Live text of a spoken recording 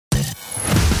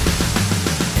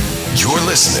You're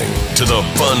listening to the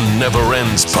Fun Never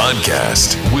Ends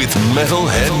podcast with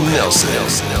Metalhead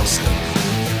Nelson.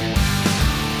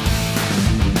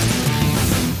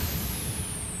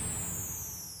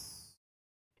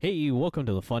 Hey, welcome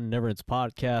to the Fun Never Ends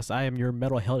podcast. I am your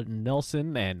Metalhead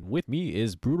Nelson, and with me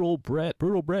is Brutal Brett.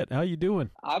 Brutal Brett, how you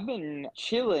doing? I've been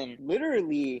chilling,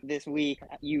 literally, this week,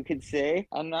 you could say.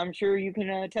 And I'm sure you can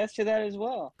attest to that as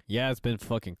well. Yeah, it's been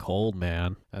fucking cold,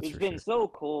 man. That's It's for been sure. so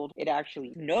cold, it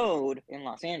actually snowed in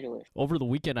Los Angeles. Over the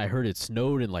weekend, I heard it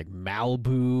snowed in like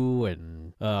Malibu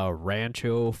and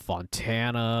Rancho,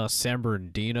 Fontana, San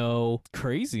Bernardino.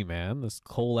 Crazy, man. This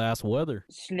cold-ass weather.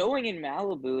 Snowing in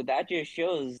Malibu, that just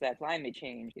shows that climate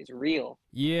change is real.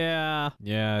 Yeah,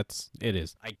 it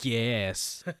is. I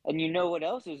guess. And you know what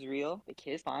else is real? The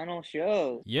Kiss final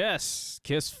show. Yes,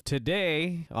 Kiss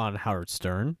today on Howard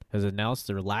Stern has announced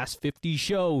their last 50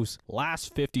 shows.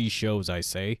 Last 50 shows, I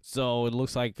say. So it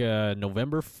looks like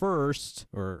November 1st,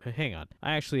 or hang on,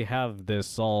 I actually have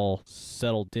this all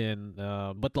settled in,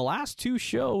 but the last two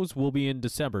shows will be in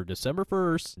December. December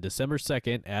 1st, December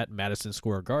 2nd at Madison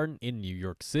Square Garden in New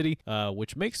York City,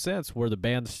 which makes sense where the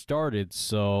band started.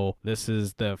 So this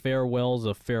is the farewells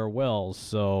of farewells.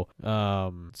 So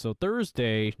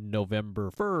Thursday, November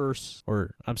 1st,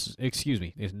 or excuse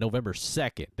me, it's November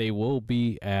 2nd. They will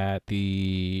be at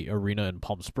the arena in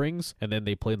Palm Springs, and then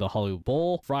they play the Hollywood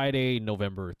Bowl Friday,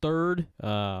 November 3rd.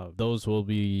 Those will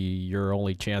be your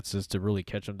only chances to really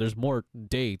catch them. There's more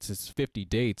dates. It's 50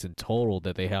 dates in total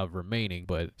that they have remaining,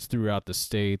 but it's throughout the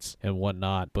states and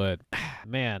whatnot. But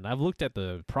man, I've looked at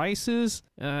the prices.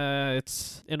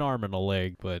 It's an arm and a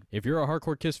leg, but if you're a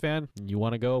hardcore Kiss fan and you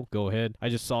want to go ahead. I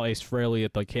just saw Ace Frehley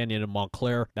at the Canyon in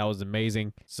Montclair. That was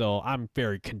amazing. So I'm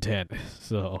very content.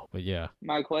 So, but yeah.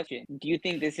 My question, do you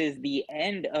think this is the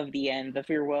end of the end, the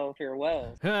farewells?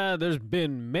 There's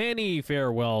been many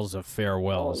farewells of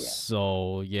farewells. Oh, yeah.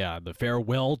 So yeah, the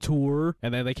farewell tour,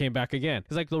 and then they came back again.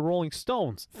 It's like the Rolling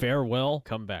Stones. Farewell,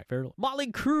 come back. Farewell.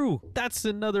 Motley Crue, that's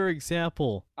another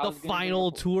example. I The was gonna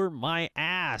final bring up- tour, my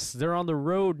ass. They're on the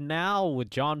road now with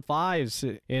John Fives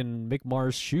in Mick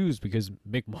Mars' shoes because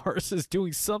Mick Mars is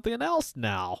doing something else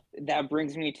now. That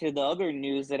brings me to the other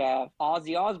news that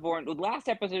Ozzy Osbourne, the last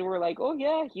episode we were like, oh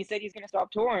yeah, he said he's going to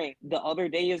stop touring. The other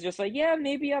day he was just like, yeah,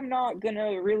 maybe I'm not going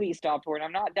to really stop touring.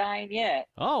 I'm not dying yet.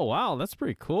 Oh, wow, that's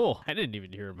pretty cool. I didn't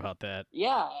even hear about that.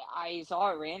 Yeah, I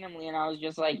saw it randomly and I was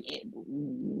just like,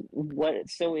 what?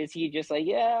 So is he just like,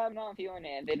 yeah, I'm not feeling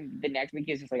it. And then the next week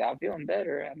he's just like, I'm feeling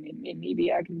better. I mean,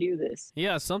 maybe I can do this.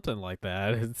 Yeah, something like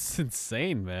that. It's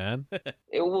insane, man.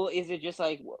 Well, is it just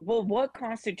like, well, what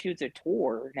constitutes a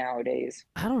tour nowadays?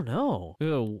 I don't know.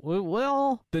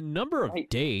 Well, the number of Right.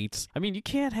 dates. I mean, you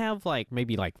can't have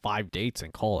maybe 5 dates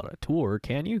and call it a tour,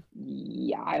 can you?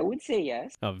 Yeah, I would say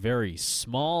yes. A very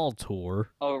small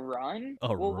tour. A run?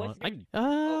 A Well, run. what's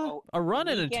the- A run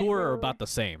and a tour are Weekender? about the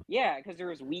same. Yeah, because there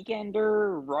was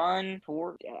Weekender, Run,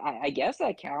 Tour. I guess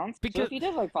that counts. So Because- if he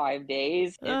does 5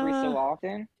 days every so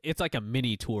often, It's like a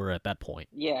mini tour at that point.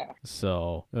 yeah.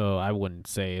 So, I wouldn't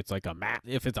say it's like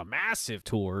if it's a massive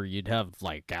tour, you'd have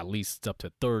at least up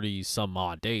to 30 some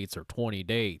odd dates or 20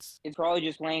 dates. It's probably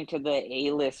just playing to the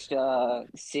A-list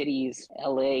cities,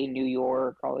 LA, New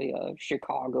York, probably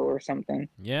Chicago or something.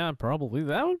 Yeah, probably.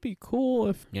 That would be cool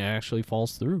if it actually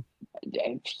falls through.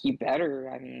 He better.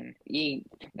 I mean,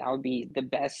 that would be the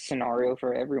best scenario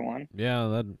for everyone. Yeah,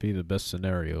 that'd be the best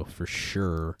scenario for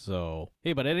sure. So,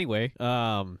 hey, but anyway,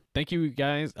 thank you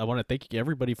guys. I want to thank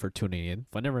everybody for tuning in.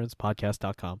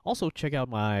 FunNeverEndsPodcast.com. Also, check out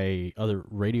my other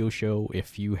radio show.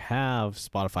 If you have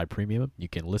Spotify Premium, you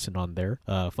can listen on there.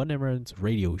 Fun Never Ends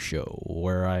Radio Show,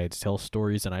 where I tell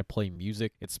stories and I play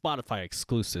music. It's Spotify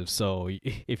exclusive, so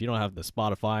if you don't have the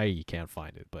Spotify, you can't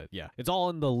find it. But yeah, it's all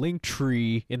in the link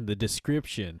tree in the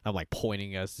description. I'm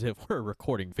pointing as if we're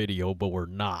recording video, but we're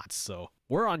not. So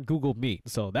we're on Google Meet,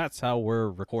 so that's how we're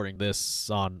recording this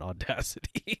on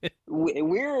Audacity.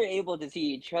 We're able to see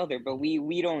each other, but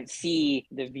we don't see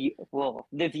the view. Well,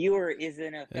 the viewer is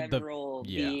an ephemeral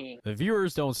being. The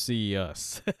viewers don't see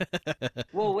us.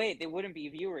 Well, wait, they wouldn't be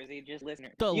viewers; they just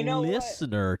listeners. The You know what?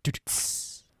 listener.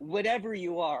 Whatever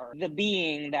you are, the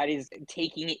being that is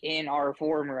taking in our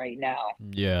form right now.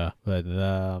 Yeah, but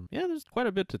yeah, there's quite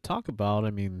a bit to talk about. I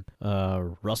mean,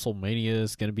 WrestleMania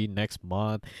is gonna be next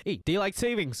month. Hey, daylight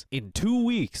savings in 2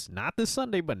 weeks, not this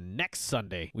Sunday, but next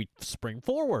Sunday. We spring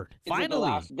forward. Is it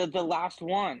Finally, the last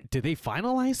one. did they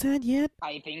finalize that yet?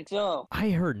 I think so.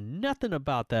 I heard nothing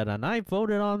about that, and I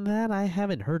voted on that. I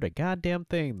haven't heard a goddamn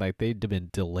thing. They've been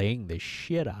delaying the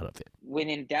shit out of it. When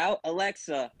in doubt,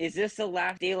 Alexa, is this the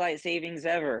last daylight savings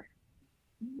ever?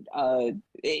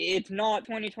 It's not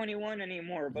 2021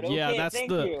 anymore, but okay, Yeah, that's thank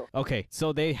the you. okay.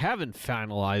 So they haven't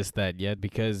finalized that yet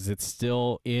because it's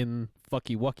still in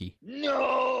Fucky Wucky.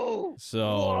 No!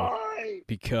 So Why?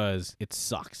 because it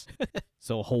sucks.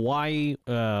 So Hawaii,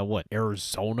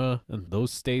 Arizona, and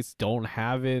those states don't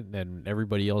have it, and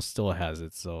everybody else still has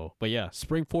it. So, but yeah,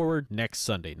 spring forward next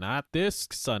Sunday, not this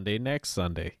Sunday, next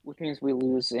Sunday. Which means we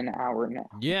lose an hour now.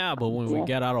 Yeah, but when we Yeah.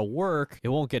 get out of work, it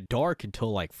won't get dark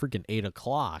until like freaking 8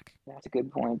 o'clock. That's a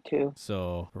good point, too.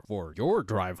 So for your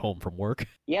drive home from work,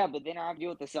 Yeah, but then I have to deal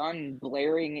with the sun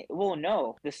blaring. Well,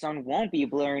 no, the sun won't be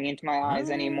blaring into my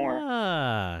eyes anymore.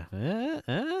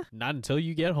 Not until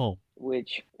you get home.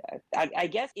 Which I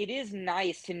guess it is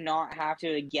nice to not have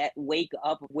to wake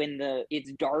up when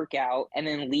it's dark out and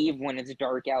then leave when it's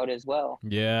dark out as well.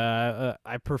 Yeah,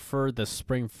 I prefer the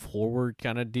spring forward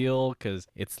kind of deal because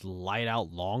it's light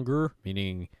out longer,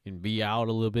 meaning you can be out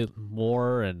a little bit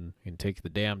more and you can take the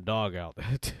damn dog out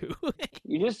too.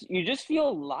 You just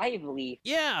feel lively.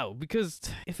 Yeah, because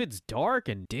if it's dark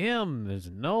and dim,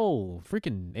 there's no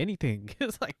freaking anything.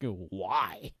 It's like,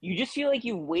 why? You just feel like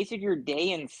you wasted your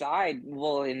day inside.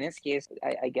 Well, in this case,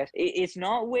 I guess it's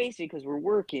not wasted because we're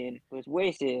working, but it's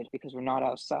wasted because we're not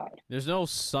outside. There's no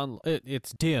sun.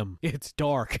 It's dim. It's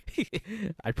dark.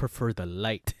 I prefer the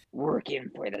light. Working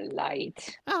for the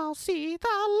light. I'll see the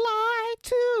light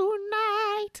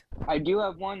tonight. I do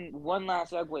have one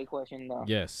last segue question though.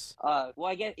 Yes. Well,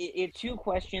 I guess it's two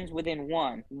questions within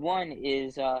one. One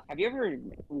is, have you ever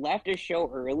left a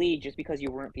show early just because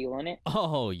you weren't feeling it?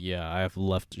 Oh yeah, I have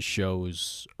left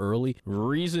shows early.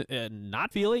 Reason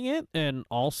not feeling it, and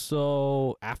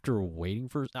also after waiting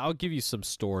for. I'll give you some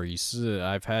stories.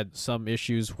 I've had some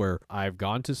issues where I've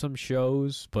gone to some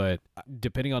shows, but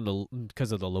depending on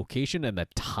because of the location and the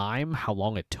time, how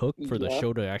long it took for the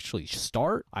show to actually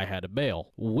start, I had to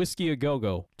bail. Whiskey A Go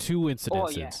Go, 2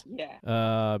 incidences. Oh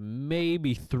yeah.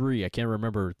 Maybe 3. I can't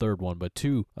remember the third one, but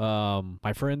 2.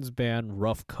 My friend's band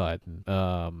Rough Cut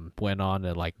went on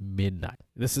at like midnight.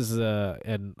 This is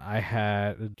and I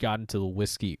had gotten to the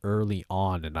whiskey early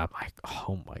on, and I'm like,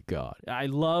 oh my god,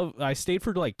 I stayed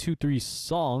for like 2-3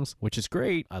 songs, which is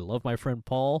great. I love my friend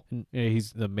Paul, and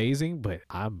he's amazing, but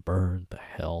I'm burned the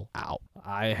hell out.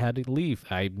 I had to leave.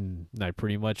 I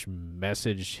pretty much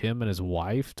messaged him and his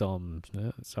wife, tell him,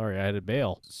 sorry, I had to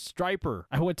bail. Striper,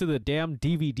 I went to the damn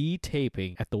DVD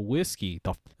taping at the Whiskey,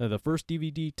 the first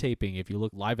DVD taping. If you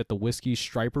look live at the Whiskey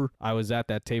Striper, I was at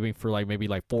that taping for like maybe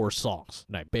like 4 songs,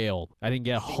 and I bailed. I didn't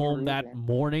get home that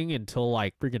morning until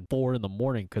like freaking 4 in the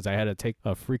morning because I had to take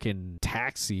a freaking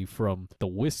taxi from the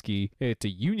Whiskey to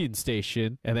Union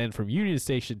Station, and then from Union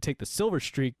Station take the Silver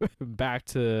Streak back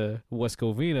to West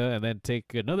Covina, and then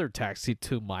take another taxi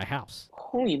to my house.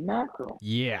 Holy mackerel.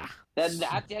 Yeah. That's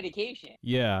dedication.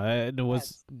 Yeah, and I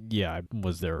was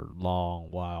there a long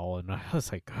while, and I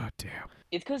was like, god damn.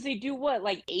 It's because they do what,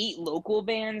 like 8 local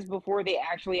bands before they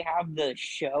actually have the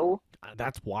show?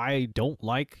 That's why I don't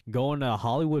like going to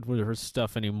Hollywood with her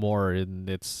stuff anymore, and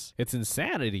it's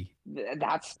insanity.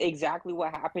 That's exactly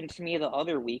what happened to me the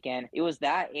other weekend. It was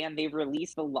that, and they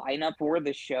released the lineup for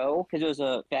the show because it was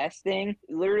a fest thing,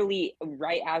 literally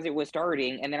right as it was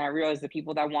starting, and then I realized the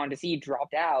people that I wanted to see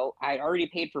dropped out. I'd already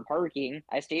paid for parking.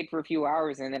 I stayed for a few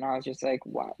hours, and then I was just like,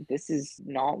 wow, this is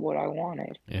not what I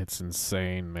wanted. It's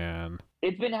insane, man.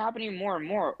 It's been happening more and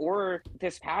more. Or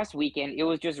this past weekend, it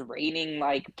was just raining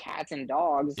like cats and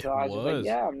dogs. So I was just like,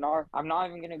 yeah, I'm not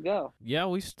even gonna go.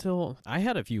 Yeah, I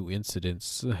had a few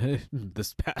incidents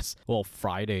this past,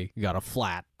 Friday. Got a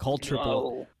flat. Called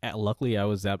triple. Luckily, I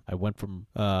went to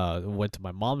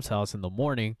my mom's house in the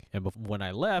morning, and when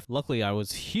I left, luckily I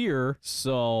was here,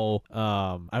 so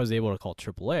I was able to call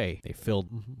AAA. They filled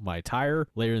my tire.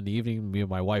 Later in the evening, me and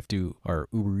my wife do our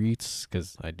Uber Eats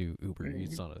because I do Uber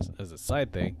Eats as a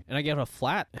side thing, and I get a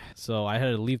flat, so I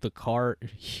had to leave the car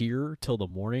here till the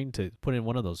morning to put in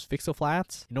one of those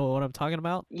Fix-A-Flats. You know what I'm talking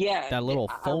about? Yeah, that little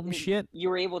foam shit. You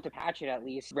were able to patch it at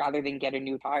least rather than get a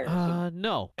new tire.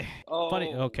 No. Oh,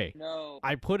 funny. Okay. No.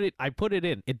 I put it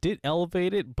in. It did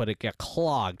elevate it, but it got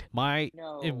clogged.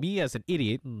 Me as an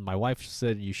idiot, my wife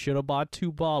said you should have bought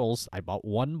 2 bottles. I bought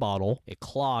 1 bottle. It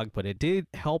clogged, but it did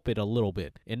help it a little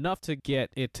bit, enough to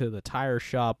get it to the tire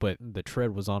shop. But the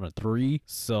tread was on a 3,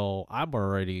 so I'm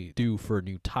already due for a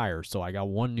new tire. So I got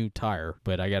 1 new tire,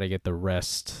 but I gotta get the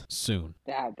rest soon.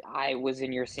 That I was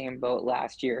in your same boat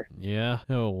last year. Yeah.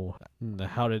 Oh,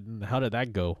 how did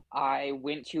that go? I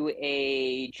went to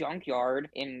a junkyard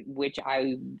in which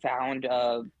I found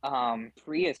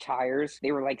Prius tires.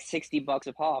 They were like $60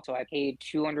 a pop, so I paid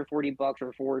 $240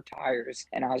 for 4 tires,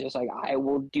 and I was just like, I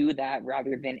will do that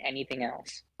rather than anything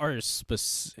else.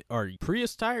 Are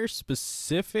Prius tires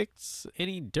specifics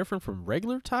any different from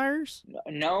regular tires?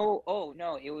 No, oh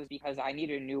no, it was because I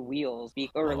needed new wheels,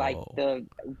 or like the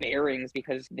bearings,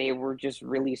 because they were just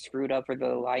really screwed up for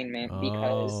the alignment.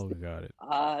 Because got it.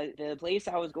 the place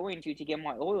I was going to get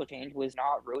my oil change was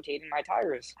not rotating my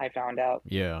tires, I found out.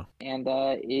 Yeah. And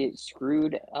it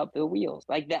screwed up the wheels,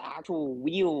 like the actual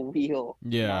wheel.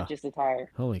 Yeah. Not just the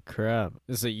tire. Holy crap.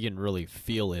 So you can really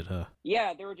feel it, huh?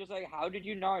 Yeah, they were just like, how did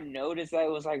you not notice that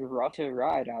it was like rough to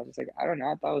ride? I was just like, I don't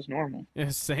know, I thought it was normal. Yeah,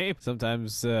 same.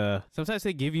 Sometimes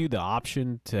they give you the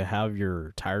option to have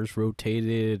your tires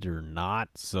rotated or not,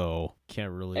 so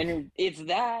can't really. And it's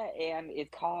that, and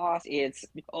it costs. It's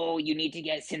you need to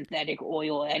get synthetic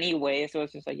oil anyway, so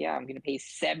it's just like, yeah, I'm gonna pay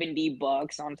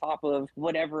 $70 on top of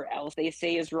whatever else they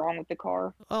say is wrong with the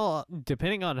car. Oh,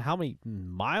 depending on how many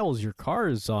miles your car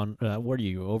is on. What are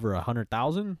you, over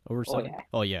 100,000? Over 7?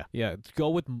 Oh yeah. Go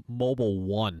with Mobil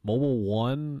 1. Mobil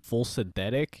 1 full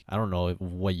synthetic. I don't know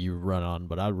what you run on,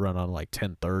 but I run on like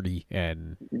 1030,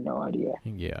 and no idea.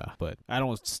 Yeah, but I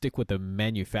don't stick with the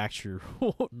manufacturer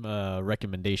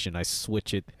recommendation. I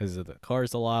switch it because the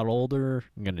car's a lot older.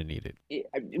 I'm gonna need it.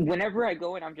 Whenever I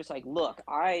go in, I'm just like, look,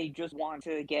 I just want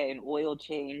to get an oil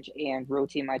change and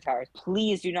rotate my tires.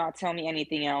 Please do not tell me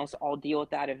anything else. I'll deal with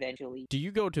that eventually. Do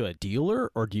you go to a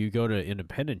dealer or do you go to an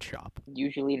independent shop?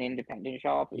 Usually an independent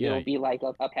shop. Yeah. It'll be like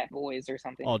a Pep Boys or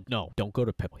something. Oh no, don't go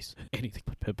to Pep Boys. Anything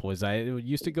but Pep Boys. I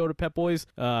used to go to Pep Boys.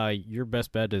 Your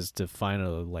best bet is to find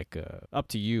up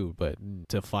to you, but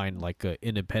to find like a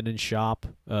independent shop,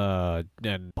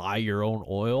 and buy your own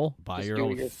oil. Buy your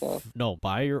own.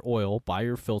 Buy your oil. Buy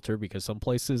your filter, because some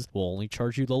places will only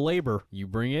charge you the labor. You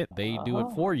bring it, they do it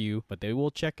for you, but they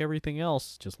will check everything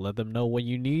else. Just let them know what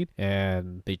you need,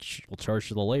 and they will charge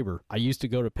you the labor. I used to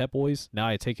go to Pep Boys. Now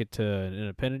I take it to an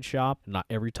independent shop. Not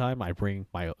every time. I bring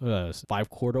my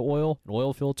 5-quart of oil, an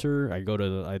oil filter. I go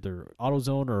to either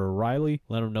AutoZone or O'Reilly.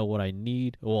 Let them know what I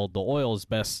need. Well, the oil is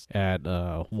best at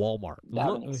Walmart.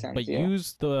 That makes sense, but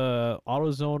use the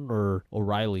AutoZone or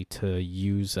O'Reilly to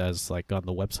use as like on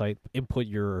the website. Input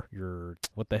your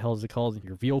what the hell is it called?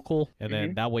 Your vehicle, and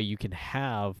then that way you can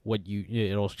have what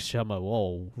it'll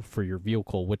show for your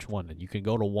vehicle which one, and you can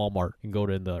go to Walmart and go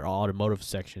to the automotive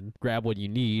section, grab what you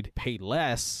need, pay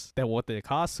less than what they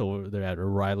cost over there at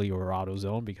O'Reilly or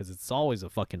AutoZone, because it's always a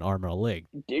fucking arm and a leg.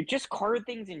 Just car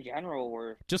things in general,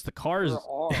 or just the cars.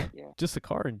 Just the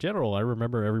car in general. I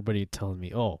remember everybody telling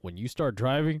me, "Oh, when you start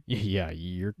driving,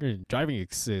 you're driving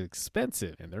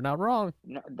expensive," and they're not wrong.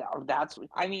 No,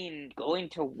 going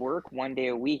to work one day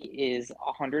a week is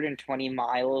 120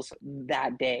 miles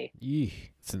that day.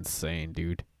 It's insane,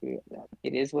 dude.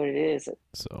 It is what it is.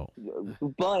 So,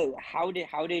 but how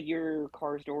did your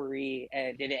car story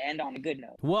did it end on a good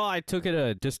note? Well, I took it to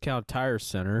a Discount Tire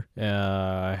Center.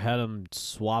 I had them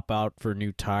swap out for a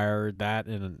new tire. That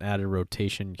and an added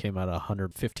rotation came out of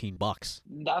 $115.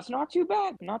 That's not too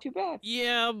bad. Not too bad.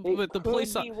 Yeah, but the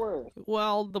place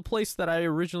the place that I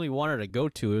originally wanted to go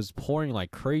to is pouring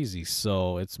like crazy,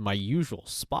 so it's my usual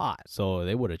spot. So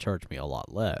they would have charged me a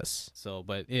lot less. So,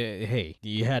 but hey,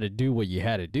 you had to do what you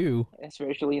had to do,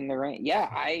 especially in the rain. Yeah,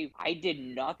 I did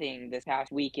nothing this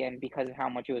past weekend because of how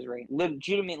much it was raining.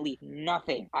 Legitimately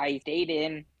nothing. I stayed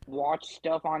in, watched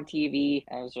stuff on TV,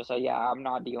 and it was just like, I'm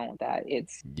not dealing with that.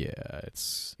 It's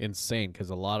insane because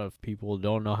a lot of people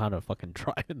don't know how to fucking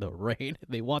drive in the rain.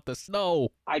 They want the snow.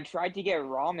 I tried to get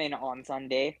ramen on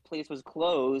Sunday. Place was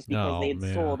closed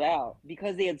because sold out.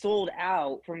 Because they had sold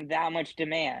out from that much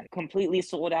demand. Completely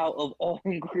sold out of all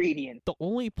ingredients. The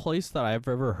only place that I've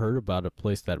ever heard about a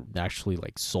place that actually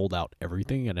like sold out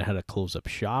everything and it had to close up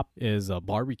shop is a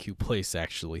barbecue place,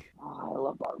 actually. Oh, I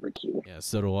love barbecue. Yeah,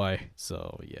 so do I.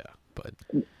 So yeah, but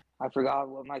I forgot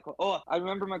what I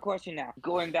remember my question now.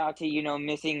 Going back to,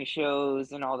 missing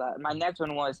shows and all that. My next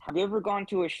one was, have you ever gone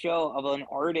to a show of an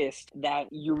artist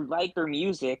that you like their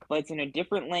music, but it's in a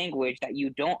different language that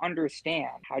you don't understand?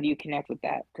 How do you connect with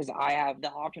that? Because I have the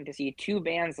option to see 2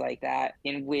 bands like that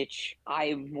in which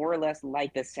I more or less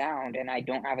like the sound and I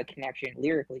don't have a connection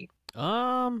lyrically.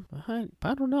 I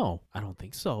don't know. I don't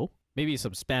think so. Maybe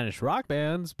some Spanish rock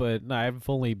bands, but I've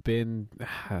only been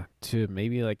to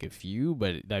maybe like a few,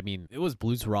 but I mean, it was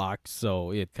blues rock,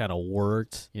 so it kind of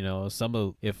worked, if some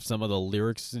of the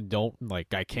lyrics don't,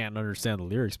 like, I can't understand the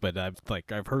lyrics, but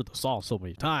I've heard the song so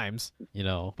many times,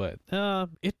 but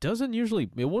it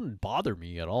wouldn't bother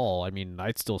me at all. I mean,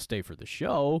 I'd still stay for the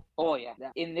show. Oh yeah.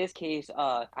 In this case,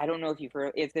 I don't know if you've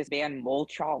heard, it's this band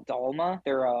Molchat Dalma.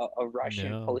 They're a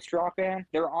Russian post-rock band.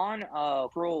 They're on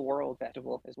Cruel World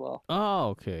Festival as well. Indigo. Oh,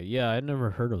 okay. Yeah, I never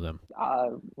heard of them.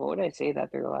 What would I say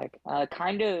that they're like?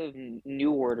 Kind of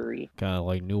New Ordery Kind of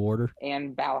like New Order.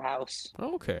 and Bauhaus.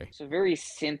 Okay. So very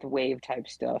synth wave type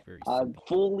stuff. Very simple.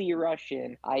 Fully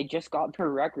Russian. I just got their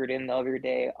record in the other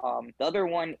day. The other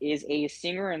one is a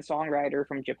singer and songwriter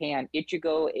from Japan,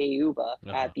 Ichigo Ayuba,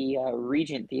 at the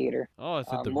Regent Theater. Oh,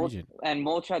 it's at the Mul- Regent. And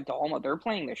Molchat Dalma, they're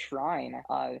playing the Shrine.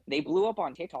 They blew up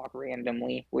on TikTok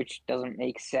randomly, which doesn't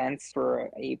make sense for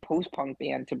a post-punk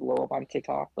band to blow up on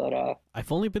TikTok. But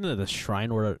I've only been to the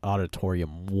Shrine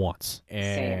Auditorium once,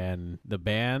 and the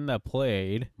band that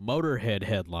played, Motorhead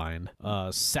headline,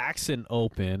 Saxon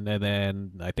opened, and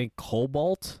then I think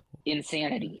Cobalt.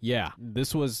 Insanity. Yeah,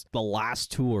 this was the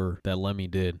last tour that Lemmy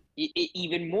did.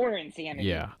 Even more insanity.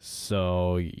 Yeah,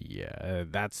 so yeah,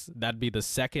 that'd be the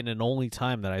second and only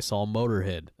time that I saw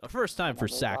Motorhead. The first time for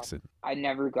Saxon. I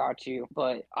never got to,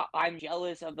 but I'm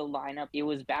jealous of the lineup. It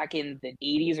was back in the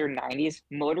 80s or 90s.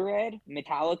 Motorhead,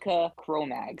 Metallica,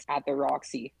 Cro-Mags at the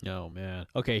Roxy. Oh, man.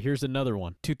 Okay, here's another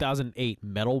one. 2008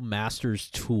 Metal Masters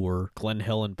Tour, Glen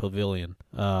Helen Pavilion.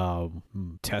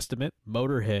 Testament,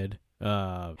 Motorhead,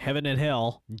 Heaven and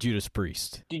Hell, Judas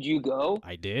Priest. Did you go?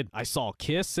 I did. I saw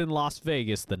Kiss in Las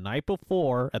Vegas the night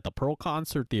before at the Pearl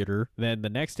Concert Theater. Then the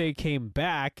next day came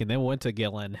back and then went to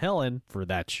Glen Helen for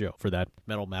that show, for that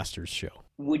Metal Masters show.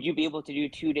 Would you be able to do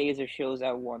 2 days of shows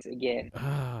at once again?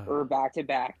 Or back to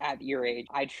back at your age?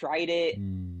 I tried it.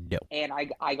 No. And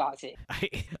I got sick.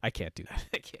 I can't do that.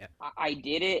 I can't. I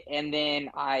did it, and then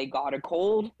I got a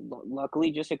cold. Luckily,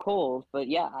 just a cold. But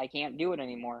yeah, I can't do it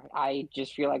anymore. I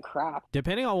just feel like crap.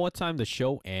 Depending on what time the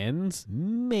show ends,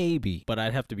 maybe. But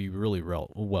I'd have to be really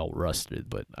well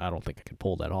rusted, but I don't think I can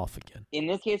pull that off again. In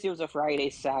this case, it was a Friday,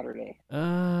 Saturday.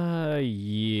 Yeah.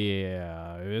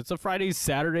 If it's a Friday,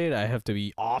 Saturday, I have to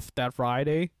be off that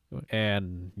Friday.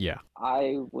 And yeah,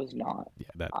 I was not. Yeah,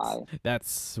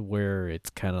 that's where it's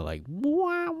kind of like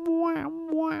wah, wah,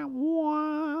 wah,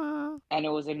 wah. And it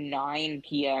was a 9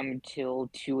 p.m. till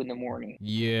 2 in the morning.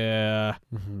 Yeah,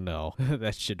 no,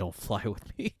 that shit don't fly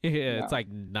with me. Yeah, no. It's like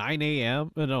 9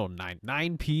 a.m. No,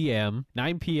 9 p.m.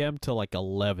 9 p.m. till like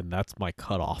 11. That's my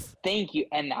cutoff. Thank you.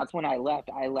 And that's when I left.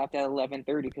 I left at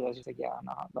 11:30 because I was just like, yeah, I'm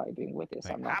not vibing with this.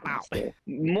 I'm not gonna stay.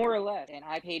 More or less. And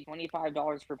I paid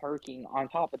 $25 for parking on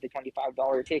top of the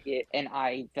 $25 ticket, and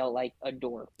I felt like a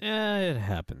dork. Yeah, it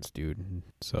happens, dude.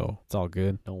 So it's all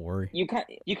good. Don't worry. You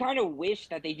kind of wish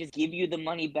that they just give you the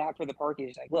money back for the parking.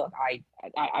 It's like, look,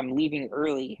 I'm leaving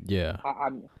early. Yeah.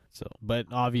 I'm. So, but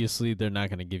obviously they're not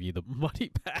gonna give you the money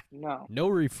back. No. No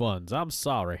refunds. I'm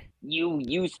sorry.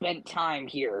 You spent time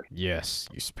here. Yes,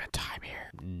 you spent time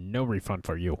here. No refund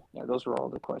for you. Yeah, those were all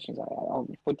the questions I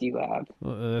had. What do you have?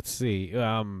 Let's see.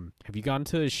 Have you gone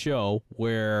to a show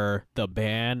where the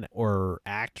band or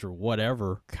act or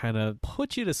whatever kind of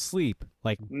put you to sleep?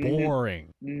 Like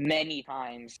boring. Many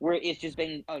times where it's just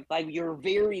been like you're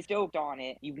very stoked on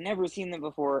it. You've never seen them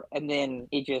before, and then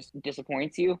it just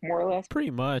disappoints you, more or less.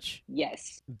 Pretty much.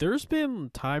 Yes. There's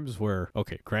been times where,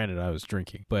 okay, granted I was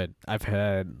drinking, but I've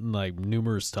had like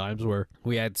numerous times where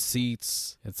we had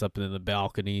seats. It's up in the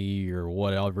balcony or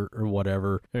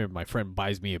whatever. My friend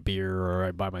buys me a beer or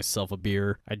I buy myself a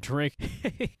beer. I drink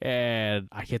and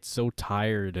I get so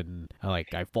tired and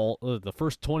I fall the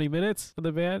first 20 minutes of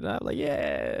the band. I'm like, yeah,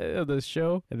 of this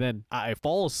show, and then I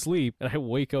fall asleep and I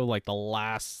wake up like the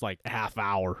last half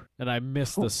hour and I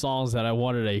miss the songs that I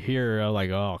wanted to hear. I'm like,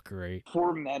 oh great.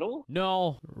 For metal?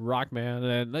 No, rock, man.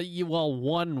 And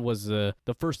one was the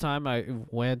first time I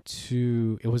went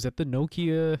to, it was at the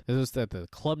Nokia. It was at the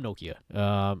Club Nokia.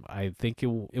 I think it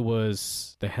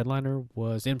was, the headliner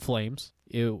was In Flames.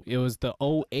 It was the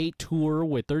 08 tour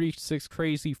with 36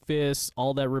 Crazy Fists,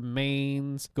 All That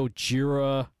Remains,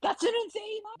 Gojira. That's an insane.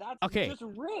 That's okay. Just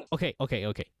riff. Okay.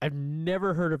 I've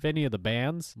never heard of any of the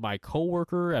bands. My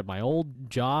coworker at my old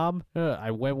job,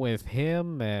 I went with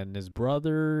him and his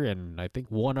brother and I think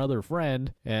one other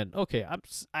friend. And okay,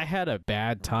 I had a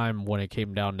bad time when it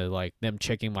came down to them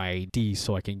checking my ID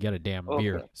so I can get a damn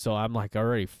beer. So I'm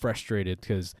already frustrated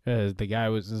because the guy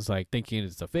was just thinking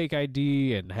it's a fake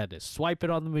ID and had to swipe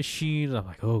it on the machine. I'm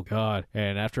like, oh god.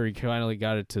 And after he finally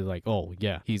got it to oh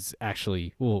yeah, he's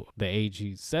actually the age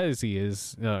he says he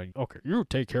is, okay, you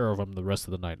take care of him the rest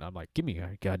of the night. And I'm like, give me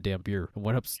a goddamn beer. I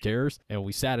went upstairs and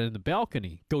we sat in the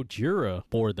balcony. Gojira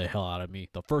bored the hell out of me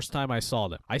the first time I saw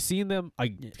them. I seen them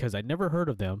because I never heard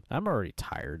of them. I'm already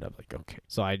tired. I'm like, okay,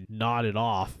 so I nodded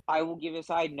off. I will give a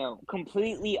side note.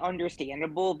 Completely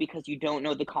understandable because you don't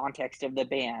know the context of the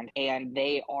band, and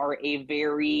they are a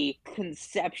very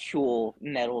conceptual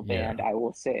metal band, Yeah. I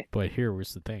will say. But here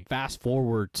was the thing. Fast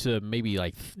forward to maybe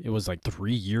like it was like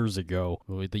 3 years ago,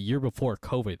 the year before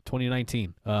COVID,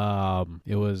 2019.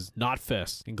 It was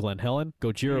Knotfest in Glen Helen.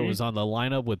 Gojira was on the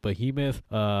lineup with Behemoth,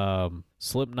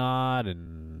 Slipknot,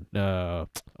 and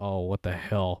what the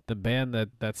hell? The band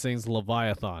that sings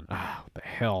Leviathan. What the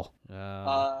hell?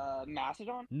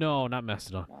 Mastodon? No, not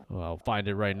Mastodon. Well, I'll find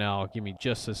it right now. Give me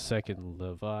just a second.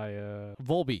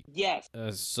 Volbeat. Yes,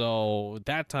 So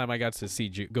that time I got to see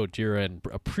Gojira and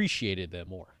appreciated them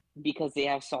more. because they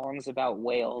have songs about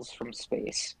whales from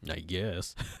space. I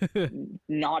guess.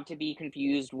 Not to be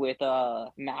confused with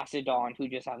Mastodon, who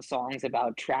just have songs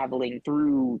about traveling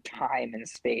through time and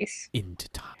space. Into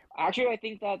time. Actually, I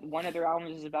think that one of their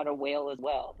albums is about a whale as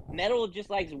well. Metal just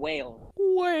likes whale.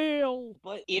 Whale.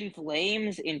 But In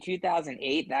Flames in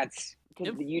 2008, that's...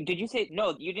 Did you say...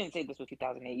 No, you didn't say this was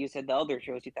 2008. You said the other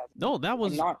show was 2008. No, that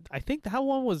was... Not... I think that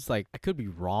one was like... I could be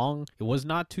wrong. It was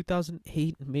not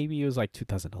 2008. Maybe it was like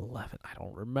 2011. I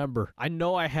don't remember. I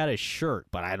know I had a shirt,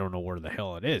 but I don't know where the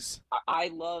hell it is. I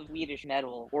love Swedish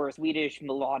metal, or Swedish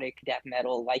melodic death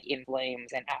metal, like In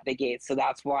Flames and At the Gates. So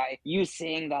that's why you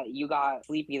saying that you got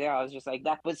sleepy there, I was just like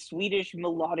that. But Swedish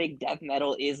melodic death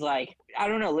metal is like... I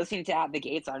don't know, listening to At the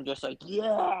Gates, I'm just like,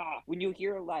 yeah! When you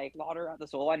hear, like, Slaughter at the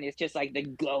Soul, and it's just, like, the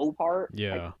go part.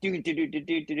 Yeah. Like,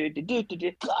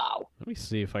 go! Let me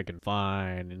see if I can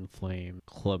find In Flame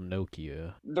Club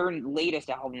Nokia. Their latest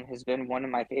album has been one of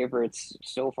my favorites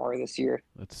so far this year.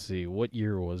 Let's see. What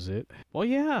year was it? Oh,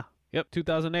 yeah. Yep,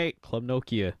 2008. Club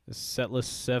Nokia.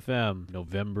 Setlist FM.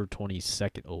 November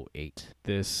 22nd, 08.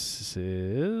 This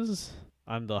is...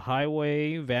 I'm the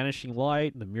Highway, Vanishing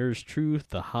Light, The Mirror's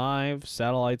Truth, The Hive,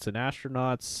 Satellites and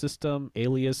Astronauts, System,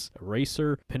 Alias,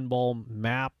 Eraser, Pinball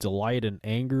Map, Delight and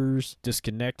Angers,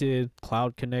 Disconnected,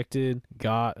 Cloud Connected,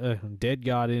 Dead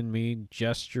God in Me,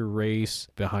 Gesture Race,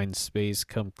 Behind Space,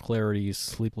 Come Clarity,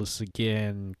 Sleepless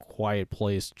Again, Quiet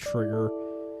Place, Trigger,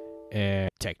 and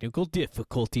Technical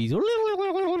Difficulties.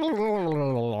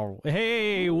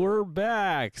 Hey, we're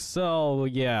back. So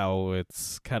yeah,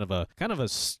 it's kind of a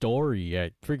story.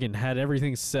 I freaking had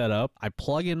everything set up. I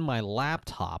plug in my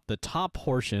laptop, the top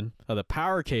portion of the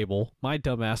power cable. My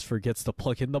dumbass forgets to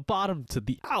plug in the bottom to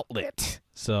the outlet.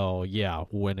 So yeah,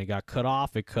 when it got cut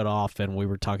off, and we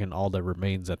were talking all that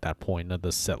remains at that point of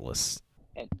the set list.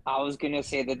 And I was gonna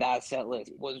say that set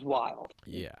list was wild.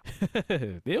 Yeah.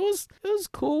 it was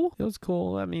cool. It was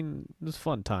cool. I mean, it was a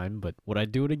fun time, but would I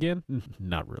do it again?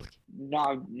 Not really.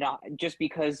 Not just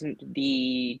because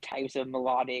the types of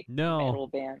melodic metal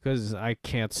bands. Because I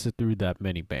can't sit through that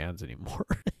many bands anymore.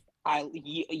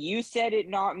 You said it,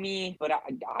 not me, but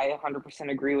I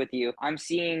 100% agree with you. I'm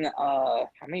seeing how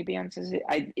many bands is it?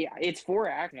 It's 4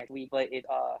 acts next week, but it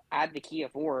at the Kia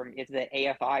Forum, it's the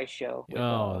AFI show. With,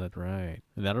 that's right.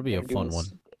 That'll be a fun one.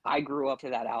 I grew up to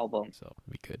that album, so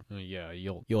we could. Yeah,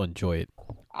 you'll enjoy it.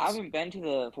 I haven't been to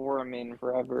the Forum in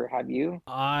forever. Have you?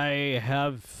 I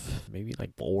have maybe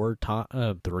like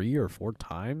 3 or 4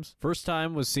 times. First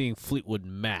time was seeing Fleetwood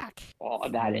Mac. Oh,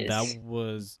 that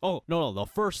was. Oh no, the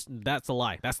first. That's a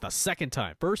lie. That's the second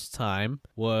time. First time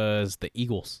was the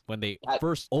Eagles when they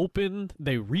first opened.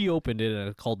 They reopened it and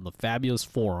it's called the Fabulous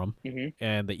Forum,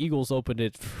 and the Eagles opened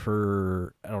it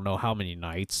for I don't know how many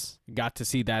nights. Got to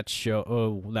see that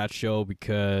show. That show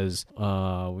because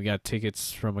we got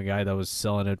tickets from a guy that was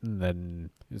selling it, and then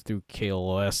it was through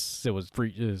KLOS. It was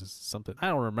free, something. I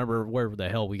don't remember where the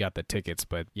hell we got the tickets,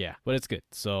 but yeah, but it's good.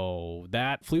 So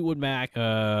that Fleetwood Mac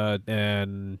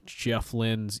and Jeff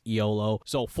Lynne's ELO.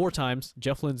 So 4 times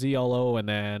Jeff Lynne's ELO, and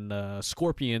then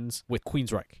Scorpions with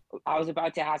Queensryche. I was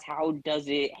about to ask, how does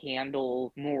it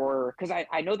handle more? Because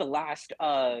I know the last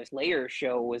Slayer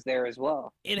show was there as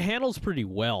well. It handles pretty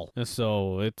well,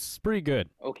 so it's pretty good.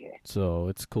 Okay. So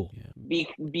it's cool. Yeah.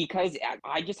 Because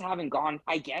I just haven't gone.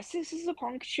 I guess this is a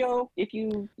punk show.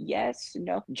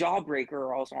 No. Jawbreaker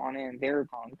are also on it, and they're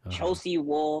punk. Chelsea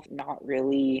Wolfe, not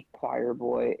really. Choir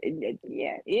Boy.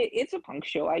 It's a punk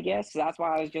show, I guess. So that's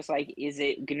why I was just like, is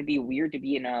it going to be weird to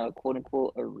be in a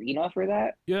quote-unquote arena for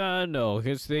that? Yeah, no,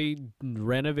 because they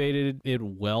renovated it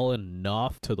well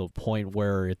enough to the point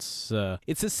where it's the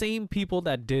same people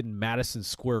that did Madison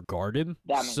Square Garden.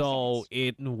 That makes sense.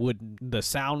 The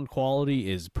sound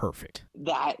quality is perfect.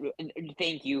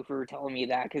 Thank you for telling me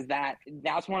that, because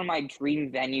that's one of my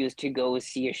dream venues to go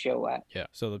see a show at. Yeah,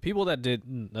 so the people that did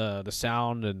the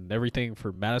sound and everything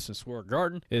for Madison Square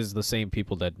Garden is the same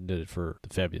people that did it for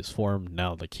the Fabulous Forum,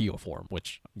 now the Kia Forum,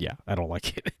 which, yeah, I don't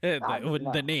like it.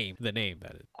 The name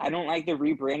that is. I don't like the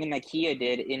rebranding rebranding that Kia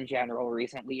did in general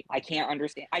recently. I can't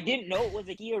understand. I didn't know it was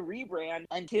a Kia rebrand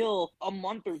until a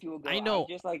month or two ago. I know. I'm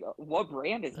just like, what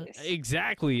brand is this?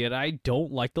 Exactly, and I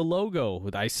don't like the logo.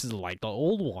 I like the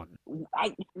old one.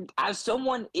 As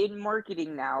someone in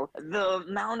marketing now, the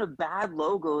amount of bad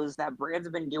logos that brands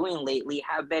have been doing lately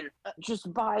have been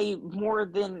just by more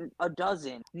than a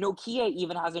dozen. Nokia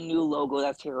even has a new logo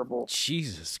that's terrible.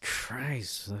 Jesus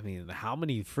Christ. I mean, how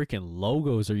many freaking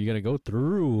logos are you going to go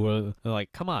through?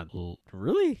 Like, come on.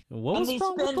 Really? What was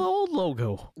wrong with the old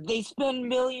logo? They spend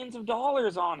millions of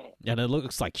dollars on it. And it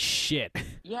looks like shit.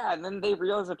 Yeah, and then they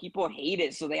realize that people hate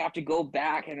it, so they have to go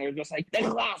back, and they're just like, the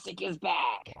classic is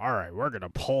back. All right, we're going to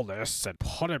pull this and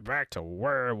put it back to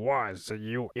where it was.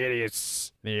 You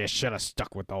idiots. You should have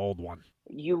stuck with the old one.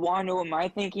 You want to know what my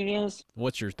thinking is?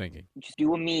 What's your thinking? Just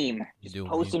do a meme. Just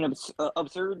post an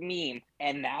absurd meme,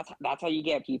 and that's how you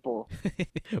get people.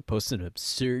 Post an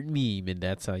absurd meme, and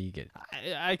that's how you get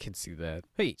it. I can see that.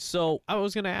 Hey, so I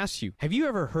was going to ask you, have you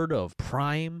ever heard of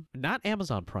Prime? Not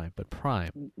Amazon Prime, but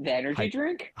Prime. The energy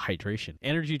drink? Hydration.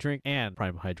 Energy drink and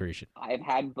Prime Hydration. I've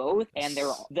had both, and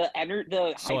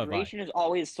the hydration is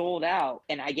always sold out,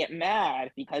 and I get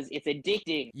mad because it's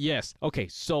addicting. Yes. Okay,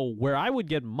 so where I would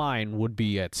get mine would be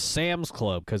at Sam's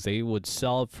Club, because they would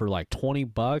sell it for like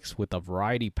 $20 with a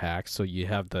variety pack. So you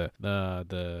have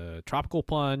the tropical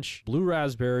punch, blue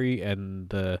raspberry, and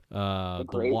the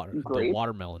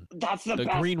watermelon. That's the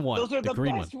best. Green one. Those are the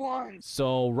green best ones.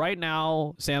 So right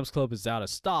now, Sam's Club is out of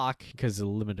stock because of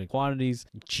limited quantities.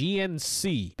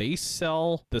 GNC, they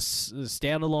sell the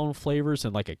standalone flavors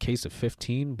in like a case of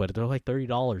 15, but they're like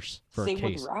 $30 for a case.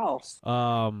 Same with Ralph's.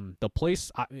 The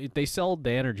place they sell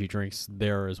the energy drinks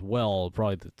there as well,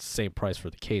 probably the same price for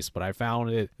the case, but I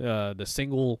found it the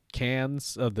single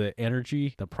cans of the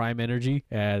energy, the Prime Energy,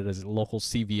 at a local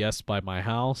CVS by my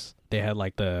house. They had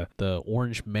like the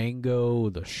orange mango,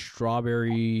 the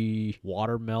strawberry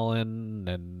watermelon,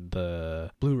 and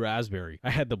the blue raspberry. I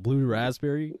had the blue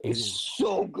raspberry. It's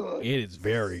so good. It is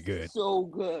very good. So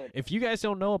good. If you guys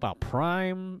don't know about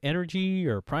Prime Energy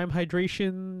or Prime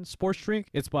Hydration sports drink,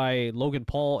 it's by Logan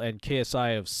Paul and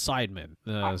KSI of Sidemen.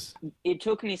 It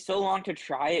took me so long to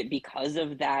try it because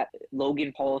of that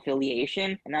Logan Paul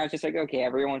affiliation, and I was just like, okay,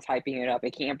 everyone's hyping it up.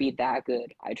 It can't be that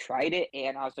good. I tried it,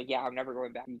 and I was like, yeah, I'm never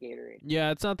going back to Gatorade. Yeah,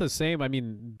 it's not the same. I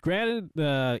mean, granted,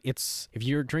 it's if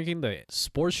you're drinking the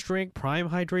sports drink Prime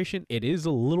Hydration, it is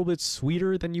a little bit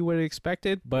sweeter than you would have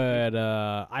expected, but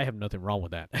I have nothing wrong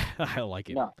with that. I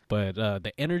like it. No. But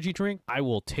the energy drink, I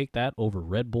will take that over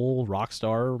Red Bull,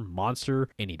 Rockstar, Monster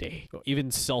any day.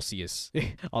 Even Celsius.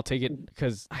 I'll take it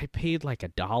because I paid like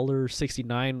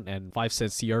 $1.69 and 5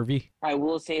 cents CRV. I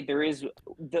will say there is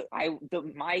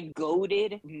my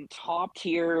goated top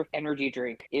tier energy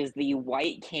drink is the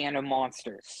white can of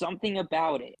Monster. Something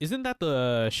about it. Isn't that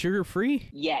the sugar free?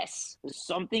 Yes.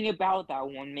 Something about that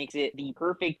one makes it the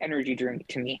perfect energy drink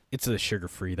to me. It's a sugar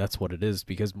free. That's what it is,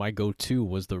 because my go-to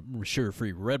was the sugar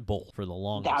free Red Bull for the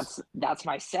longest. That's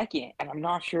my second, and I'm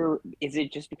not sure, is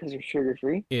it just because it's sugar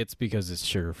free? It's because it's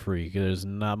sugar free. There's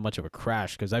not much of a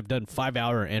crash, because I've done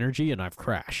 5-hour energy and I've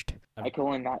crashed. I can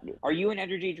only not. Are you an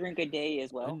energy drink a day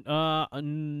as well?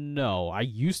 No. I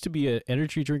used to be an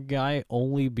energy drink guy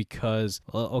only because,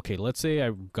 okay, let's say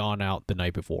I've gone out the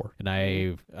night before and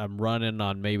I'm running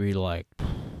on maybe like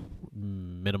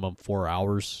minimum 4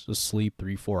 hours of sleep,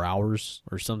 3-4 hours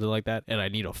or something like that, and I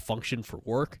need a function for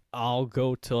work. I'll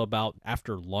go till about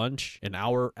after lunch, an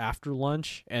hour after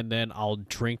lunch, and then I'll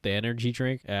drink the energy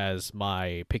drink as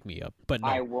my pick-me-up. But no.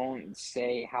 I won't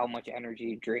say how much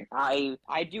energy drink. I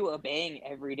do a Bang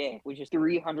every day, which is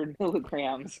 300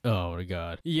 milligrams. Oh my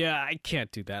god. Yeah, I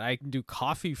can't do that. I can do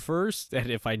coffee first, and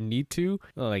if I need to,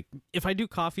 like, if I do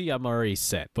coffee, I'm already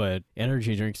set. But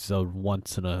energy drinks is a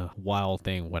once in a while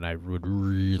thing when I would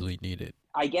really need it.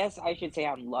 I guess I should say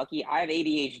I'm lucky. I have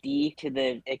ADHD to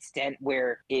the extent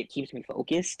where it keeps me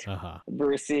focused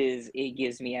versus it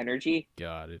gives me energy.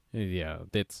 Got it. Yeah,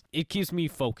 it keeps me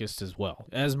focused as well,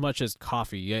 as much as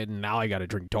coffee. And now I got to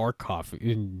drink dark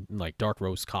coffee, like dark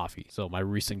roast coffee. So my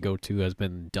recent go-to has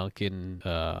been Dunkin',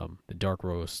 the dark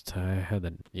roast.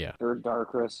 Yeah. Their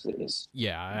dark roast is.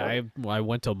 Yeah, I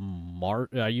went to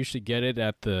I usually get it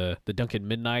at the Dunkin'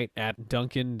 Midnight at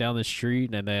Dunkin' down the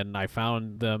street, and then I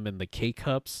found them in the K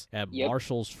cups at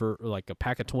Marshall's for like a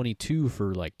pack of 22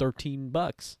 for like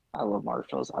 $13. I love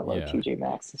Marshalls. I love Yeah. TJ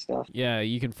Maxx and stuff. Yeah,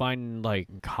 you can find like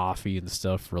coffee and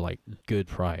stuff for like good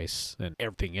price and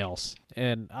everything else.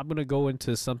 And I'm gonna go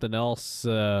into something else.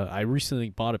 I recently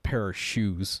bought a pair of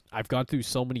shoes. I've gone through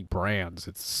so many brands,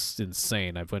 it's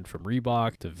insane. I've went from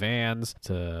Reebok to Vans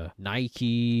to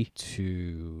Nike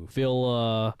to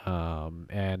Fila,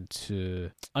 and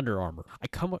to Under Armour.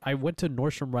 I went to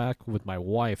Nordstrom Rack with my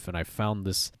wife and I found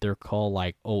this. They're called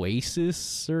like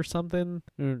Oasis or something,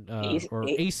 or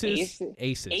Aces.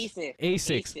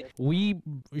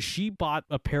 She bought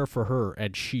a pair for her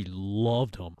and she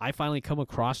loved them. I finally come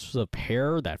across a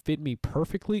pair that fit me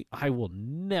perfectly. I will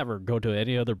never go to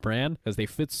any other brand because they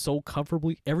fit so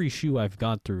comfortably. Every shoe I've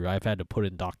gone through, I've had to put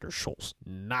in Dr. Scholl's.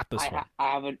 Not this one.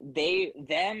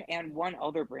 Them and one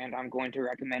other brand I'm going to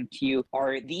recommend to you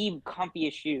are the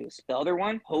comfiest shoes. The other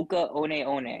one, Hoka One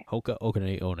One. Hoka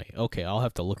One One. Okay, I'll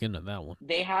have to look into that one.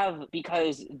 They have,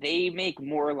 because they make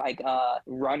more like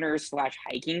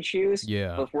runner/hiking shoes.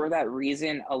 Yeah. But for that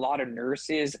reason, a lot of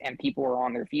nurses and people are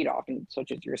on their feet often,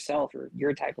 such as yourself or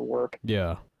your type of work.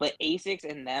 Yeah. But Asics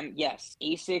and them, yes,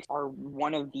 Asics are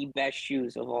one of the best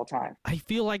shoes of all time. I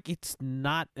feel like it's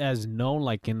not as known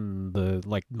like in the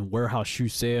warehouse shoe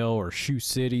sale or Shoe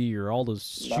City or all those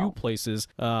shoe places.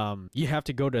 You have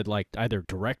to go to like either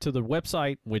direct to the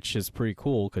website, which is pretty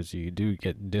cool because you do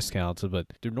get discounts, but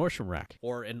through Nordstrom Rack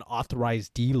or an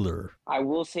authorized dealer. I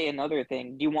will say another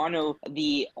thing. Do you want to know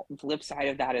the flip side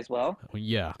of that as well?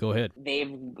 Yeah, go ahead.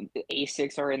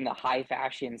 Asics are in the high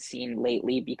fashion scene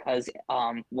lately because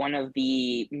one of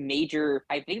the major,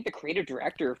 I think the creative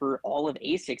director for all of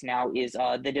Asics now is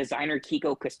the designer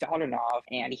Kiko Kostadanov,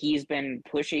 and he's been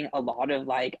pushing a lot of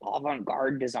like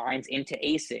avant-garde designs into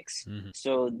Asics. Mm-hmm.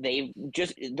 So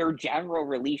their general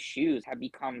release shoes have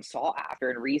become sought after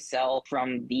and resell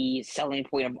from the selling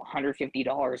point of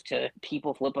 $150 to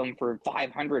people flip them for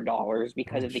 $500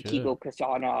 because of the Kiko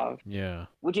Kostadanov. Yeah.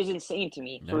 Which is insane to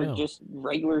me for just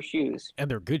regular shoes.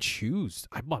 And they're good shoes.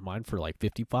 I bought mine for like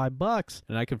 $55,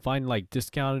 and I can find like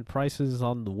discounted prices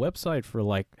on the website for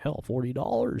like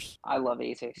 $40. I love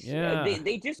Asics. Yeah.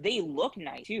 They look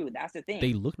nice too. That's the thing.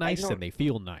 They look nice and they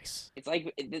feel nice. It's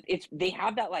like they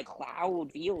have that like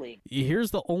cloud feeling.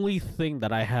 Here's the only thing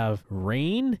that I have.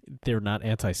 Rain, they're not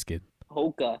anti-skid.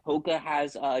 Hoka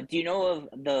has, do you know of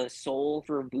the sole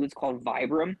for boots called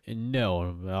Vibram?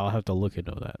 No, I'll have to look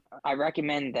into that. I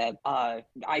recommend that.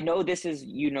 I know this is,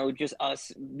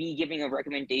 just me giving a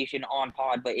recommendation on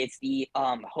pod, but it's the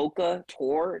Hoka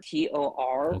Tor,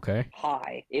 Tor Okay.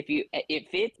 High. It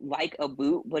fits like a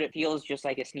boot, but it feels just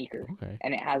like a sneaker. Okay.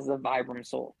 And it has the Vibram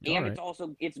sole. And All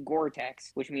right. it's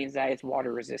Gore-Tex, which means that it's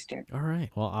water resistant. All right.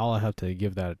 Well, I'll have to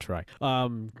give that a try.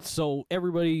 So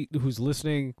everybody who's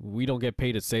listening, we don't get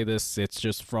paid to say this. It's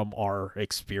just from our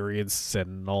experience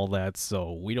and all that.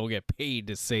 So we don't get paid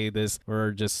to say this.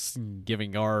 We're just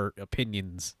giving our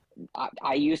opinions.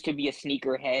 I used to be a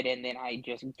sneakerhead, and then I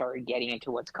just started getting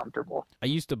into what's comfortable. I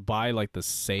used to buy like the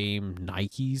same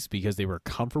Nikes because they were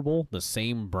comfortable, the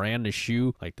same brand of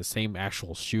shoe, like the same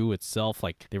actual shoe itself.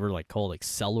 Like they were like called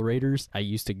accelerators. I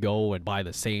used to go and buy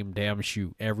the same damn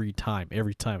shoe every time.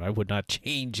 I would not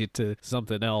change it to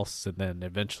something else, and then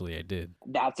eventually I did.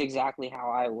 That's exactly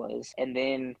how I was. And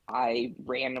then I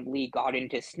randomly got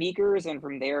into sneakers, and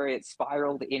from there it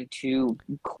spiraled into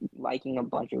liking a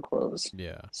bunch of clothes.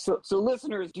 Yeah. So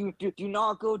listeners, do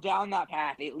not go down that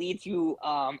path. It leads to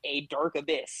a dark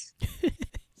abyss.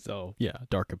 So, yeah,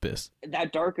 Dark Abyss.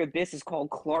 That Dark Abyss is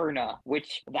called Klarna,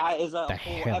 which that is a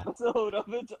whole episode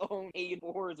of its own, 8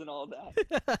 wars and all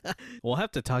that. We'll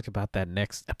have to talk about that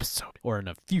next episode, or in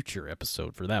a future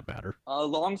episode for that matter.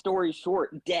 Long story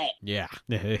short, debt. Yeah.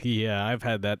 Yeah, I've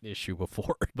had that issue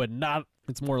before, but not,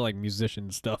 it's more like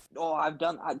musician stuff. Oh,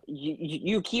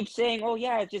 you keep saying, oh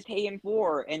yeah, it's just paying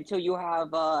 4 until you have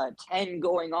 10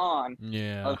 going on.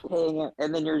 Yeah. Of paying it,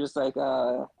 and then you're just like,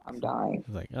 I'm dying.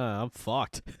 Like, I'm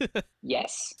fucked.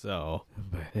 Yes. So,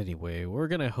 but anyway, we're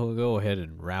gonna go ahead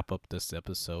and wrap up this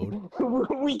episode.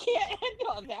 We can't end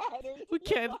on that. We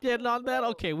can't end on that?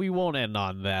 Okay, we won't end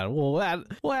on that. We'll add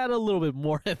a little bit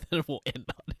more and then we'll end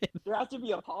on it. There has to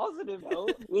be a positive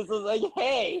note. This is like,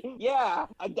 hey, yeah,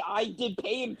 I did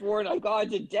paying for it. I got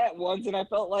into debt once and I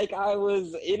felt like I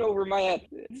was in over my head.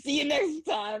 See you next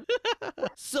time.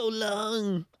 So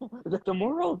long. The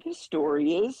moral of this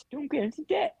story is don't get into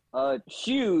debt.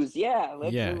 Shoes. Yeah.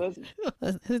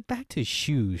 Let's Back to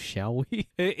shoes, shall we?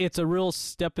 It's a real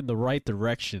step in the right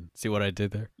direction. See what I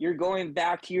did there? You're going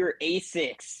back to your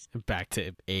A6. Back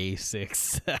to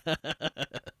A6.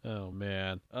 Oh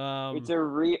man. It's a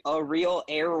real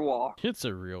airwalk. It's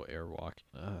a real airwalk.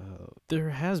 There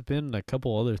has been a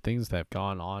couple other things that have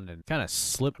gone on and kind of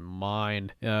slipped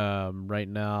mind. Right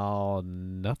now,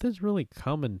 nothing's really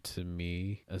coming to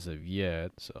me as of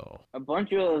yet. So A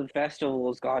bunch of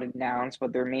festivals got announced,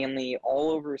 but they're mainly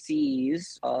all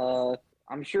overseas.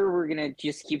 I'm sure we're gonna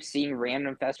just keep seeing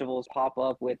random festivals pop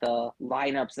up with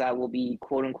lineups that will be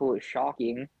quote unquote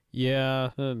shocking. yeah,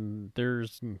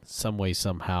 there's some way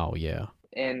somehow. Yeah.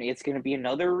 And it's gonna be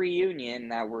another reunion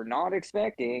that we're not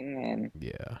expecting, and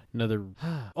Yeah, another.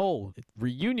 Oh,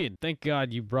 reunion! Thank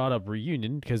God you brought up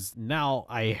reunion because now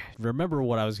I remember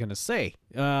what I was gonna say.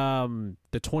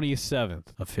 The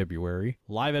 27th of February,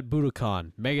 live at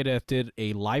Budokan, Megadeth did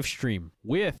a live stream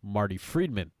with Marty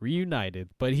Friedman,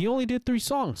 reunited, but he only did 3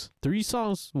 songs. 3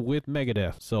 songs with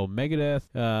Megadeth. So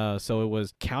Megadeth. So it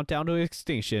was Countdown to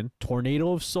Extinction,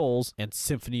 Tornado of Souls, and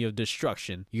Symphony of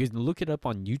Destruction. You can look it up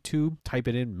on YouTube. Type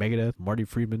it in Megadeth Marty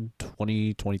Friedman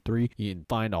 2023. You can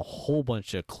find a whole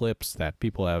bunch of clips that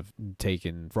people have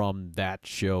taken from that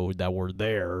show that were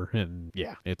there, and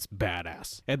yeah, it's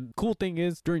badass. And cool thing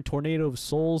is, during Tornado of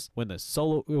Souls,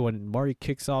 when Marty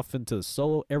kicks off into the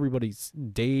solo, everybody's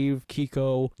Dave,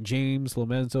 Kiko, James,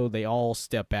 Lomenzo, they all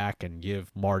step back and give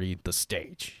Marty the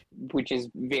stage. which is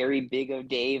very big of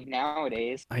Dave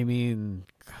nowadays. I mean,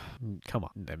 come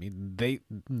on. I mean,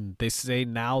 they say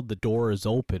now the door is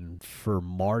open for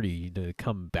Marty to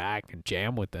come back and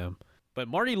jam with them. But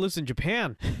Marty lives in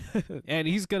Japan, and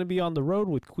he's going to be on the road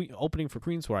with opening for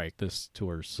Queensryche this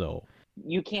tour, so...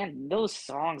 You can't, those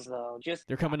songs though, just...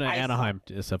 They're coming to Anaheim,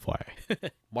 just FYI.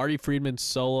 Marty Friedman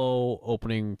solo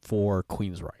opening for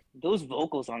Queensryche. Those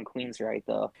vocals on Queensryche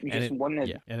though. Yeah,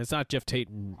 and it's not Jeff Tate,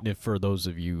 if for those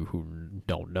of you who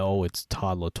don't know, it's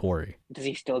Todd La Torre. Does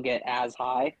he still get as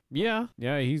high? Yeah,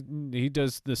 he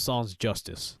does the songs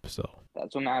justice, so...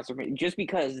 That's what matters. Just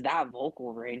because that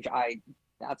vocal range,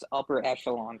 that's upper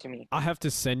echelon to me. I'll have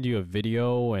to send you a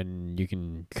video and you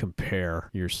can compare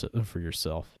for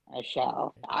yourself. I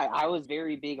shall. I was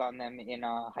very big on them in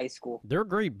high school. They're a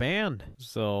great band,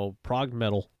 so prog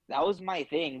metal. That was my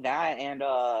thing. That and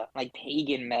like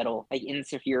pagan metal, like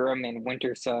Insifurum and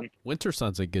Winter Sun. Winter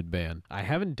Sun's a good band. I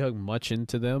haven't dug much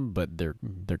into them, but they're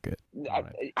good.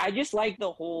 I just like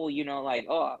the whole, like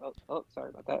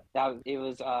sorry about that. It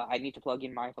was I need to plug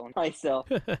in my phone myself.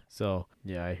 So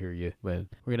yeah, I hear you, but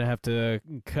we're gonna have to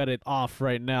cut it off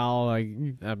right now.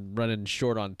 I'm running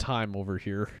short on time over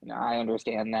here. No, I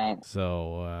understand that.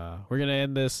 So we're gonna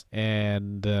end this,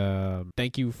 and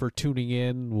thank you for tuning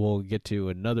in. We'll get to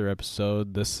another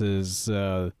episode. This is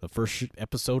the first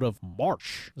episode of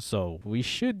March, so we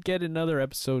should get another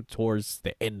episode towards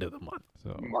the end of the month.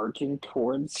 So marching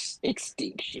towards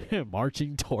extinction.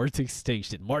 Marching towards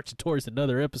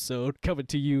another episode coming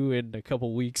to you in a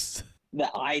couple weeks. The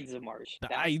Ides of March.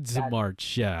 The Ides of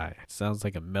March. Yeah, it sounds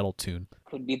like a metal tune.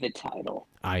 Could be the title.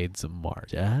 Ides of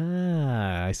March.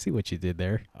 Ah, I see what you did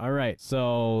there. All right,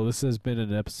 so this has been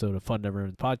an episode of Fun Never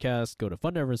Ends Podcast. Go to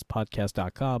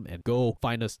funneverendspodcast.com and go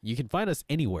find us. You can find us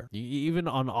anywhere, even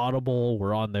on Audible.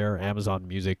 We're on there, Amazon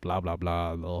Music, blah, blah,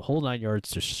 blah. The whole 9 yards.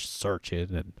 Just search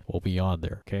it and we'll be on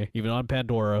there, okay? Even on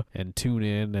Pandora and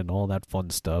TuneIn and all that fun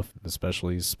stuff,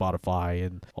 especially Spotify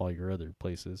and all your other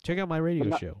places. Check out my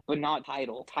radio show. But not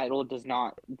Tidal. Tidal does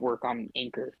not work on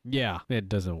Anchor. Yeah, it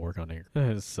doesn't work on Anchor.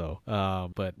 So,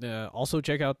 but also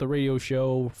check out the radio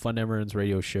show, Fun Never Ends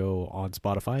Radio Show on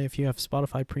Spotify if you have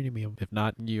Spotify Premium. If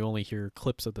not, you only hear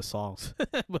clips of the songs.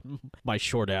 My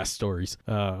short ass stories.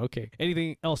 Okay.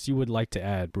 Anything else you would like to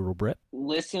add, Brutal Brett?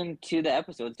 Listen to the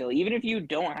episodes still. Even if you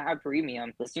don't have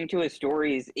Premium, listening to his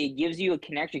stories, it gives you a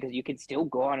connection because you can still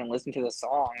go on and listen to the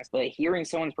songs. But hearing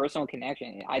someone's personal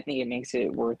connection, I think it makes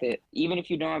it worth it, even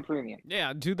if you don't have Premium.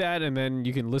 Yeah, do that, and then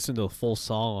you can listen to the full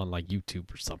song on like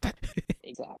YouTube or something.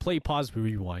 Exactly. Play, pause,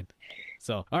 rewind.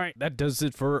 So, all right, that does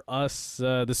it for us.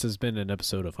 This has been an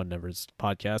episode of Fun Never Ends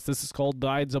Podcast. This is called The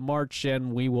Ides of March,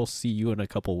 and we will see you in a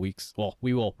couple weeks. Well,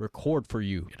 we will record for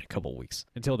you in a couple weeks.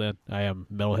 Until then, I am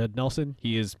Metalhead Nelson.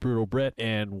 He is Brutal Brett,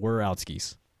 and we're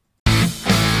outskis.